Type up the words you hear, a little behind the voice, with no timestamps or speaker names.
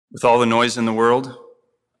With all the noise in the world,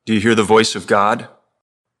 do you hear the voice of God?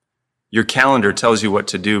 Your calendar tells you what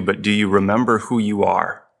to do, but do you remember who you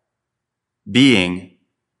are? Being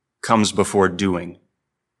comes before doing.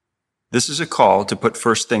 This is a call to put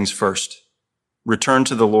first things first. Return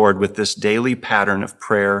to the Lord with this daily pattern of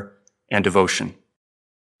prayer and devotion.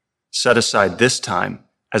 Set aside this time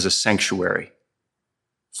as a sanctuary.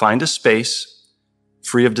 Find a space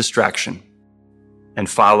free of distraction and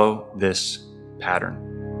follow this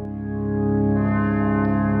pattern.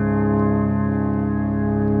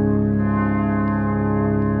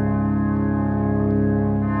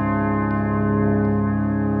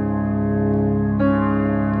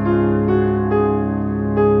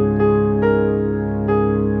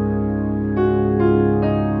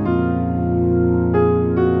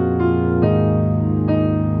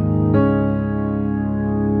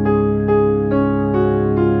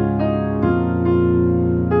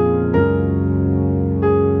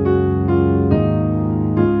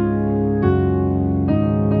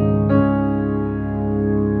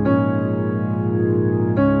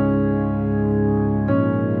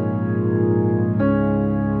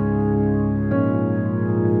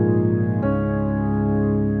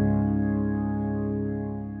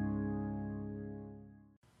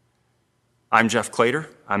 I'm Jeff Clater.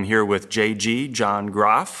 I'm here with J.G. John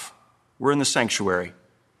Groff. We're in the sanctuary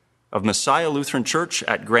of Messiah Lutheran Church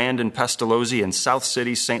at Grand and Pestalozzi in South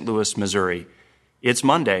City, St. Louis, Missouri. It's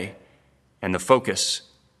Monday, and the focus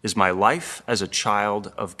is my life as a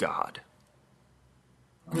child of God.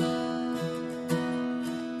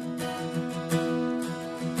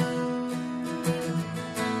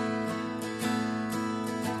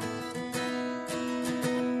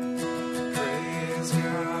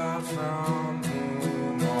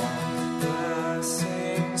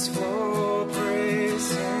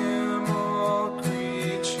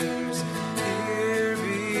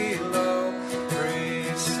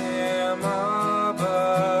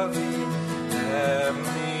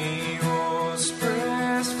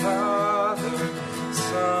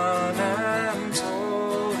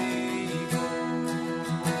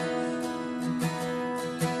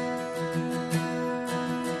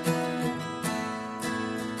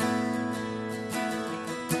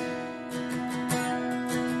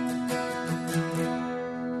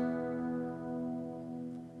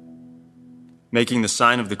 Making the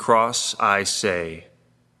sign of the cross, I say,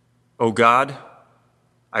 O God,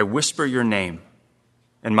 I whisper your name,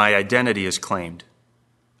 and my identity is claimed.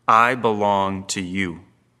 I belong to you.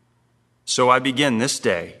 So I begin this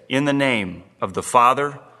day in the name of the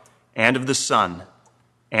Father, and of the Son,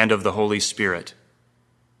 and of the Holy Spirit.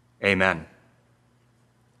 Amen.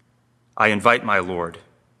 I invite my Lord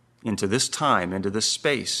into this time, into this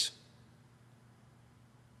space.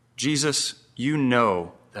 Jesus, you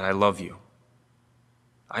know that I love you.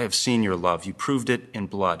 I have seen your love. You proved it in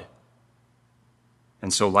blood.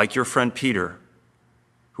 And so, like your friend Peter,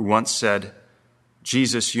 who once said,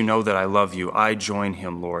 Jesus, you know that I love you, I join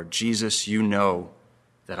him, Lord. Jesus, you know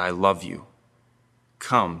that I love you.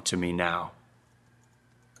 Come to me now.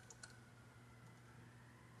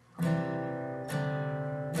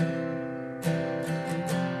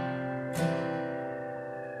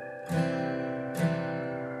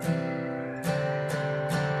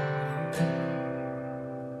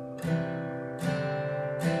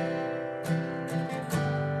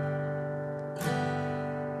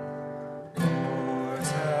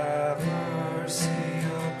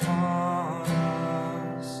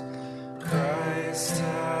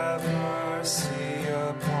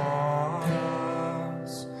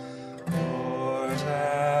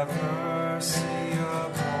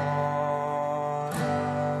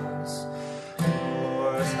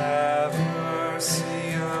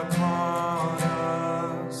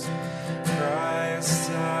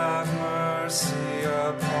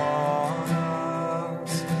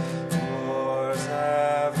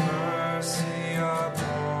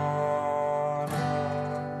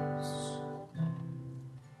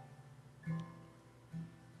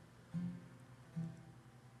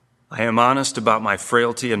 I am honest about my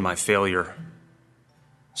frailty and my failure,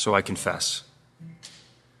 so I confess.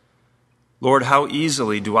 Lord, how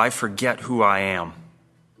easily do I forget who I am?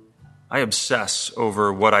 I obsess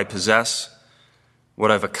over what I possess, what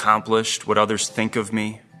I've accomplished, what others think of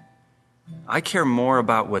me. I care more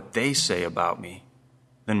about what they say about me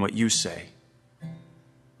than what you say.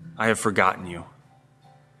 I have forgotten you.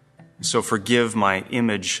 So forgive my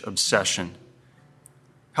image obsession.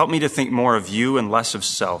 Help me to think more of you and less of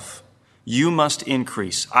self. You must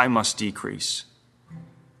increase, I must decrease.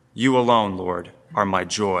 You alone, Lord, are my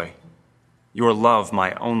joy, your love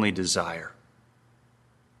my only desire.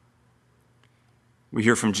 We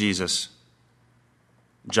hear from Jesus.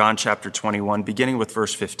 John chapter 21, beginning with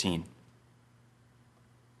verse 15.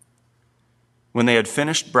 When they had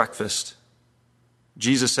finished breakfast,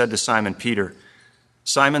 Jesus said to Simon Peter,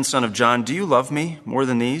 "Simon, son of John, do you love me more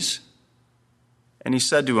than these?" And he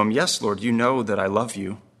said to him, "Yes, Lord, you know that I love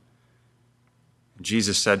you." And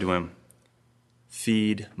Jesus said to him,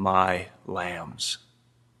 "Feed my lambs."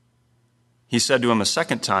 He said to him a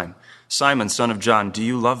second time, "Simon, son of John, do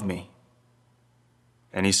you love me?"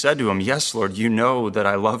 And he said to him, "Yes, Lord, you know that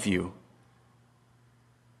I love you."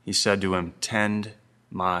 He said to him, "Tend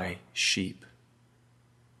my sheep."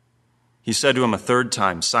 He said to him a third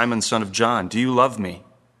time, "Simon, son of John, do you love me?"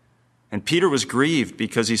 And Peter was grieved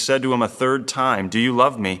because he said to him a third time, "Do you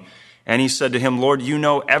love me?" And he said to him, "Lord, you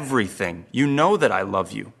know everything. You know that I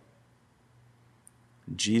love you."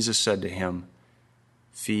 And Jesus said to him,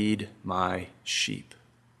 "Feed my sheep.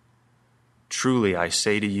 Truly, I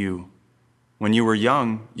say to you, when you were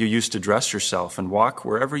young, you used to dress yourself and walk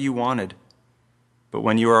wherever you wanted. But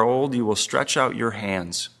when you are old, you will stretch out your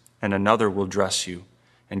hands, and another will dress you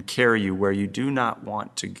and carry you where you do not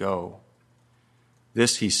want to go."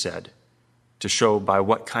 This he said, to show by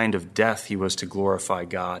what kind of death he was to glorify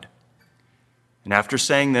God. And after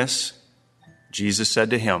saying this, Jesus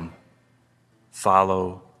said to him,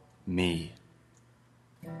 "Follow me."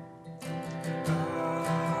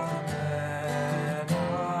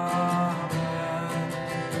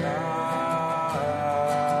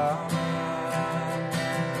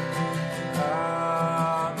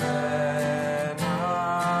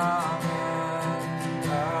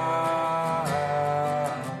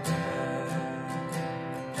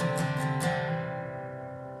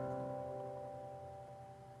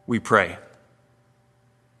 We pray.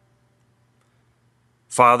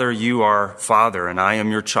 Father, you are Father, and I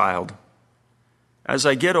am your child. As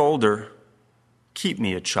I get older, keep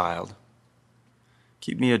me a child.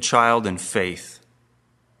 Keep me a child in faith.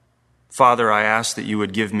 Father, I ask that you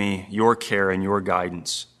would give me your care and your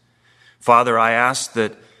guidance. Father, I ask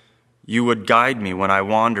that you would guide me when I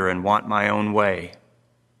wander and want my own way.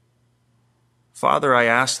 Father, I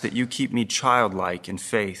ask that you keep me childlike in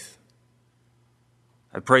faith.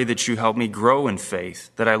 I pray that you help me grow in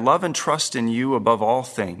faith, that I love and trust in you above all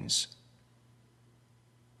things.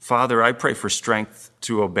 Father, I pray for strength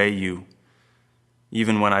to obey you,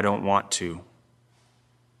 even when I don't want to.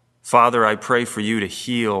 Father, I pray for you to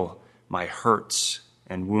heal my hurts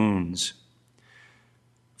and wounds.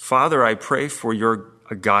 Father, I pray for your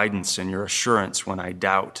guidance and your assurance when I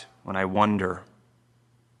doubt, when I wonder.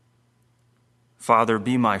 Father,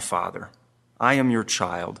 be my Father. I am your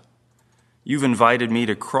child. You've invited me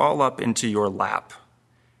to crawl up into your lap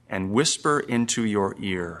and whisper into your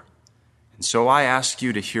ear. And so I ask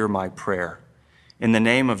you to hear my prayer. In the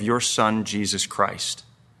name of your Son, Jesus Christ.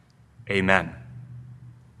 Amen.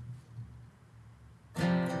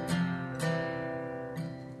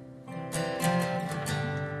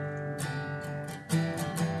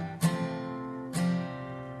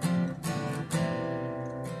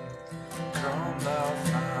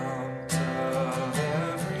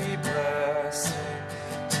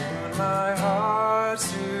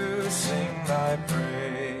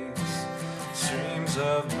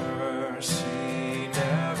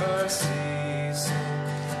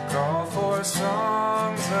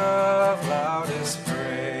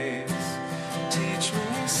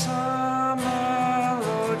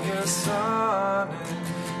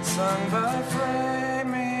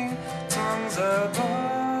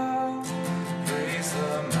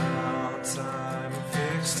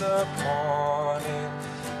 Upon it,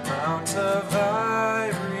 Mount of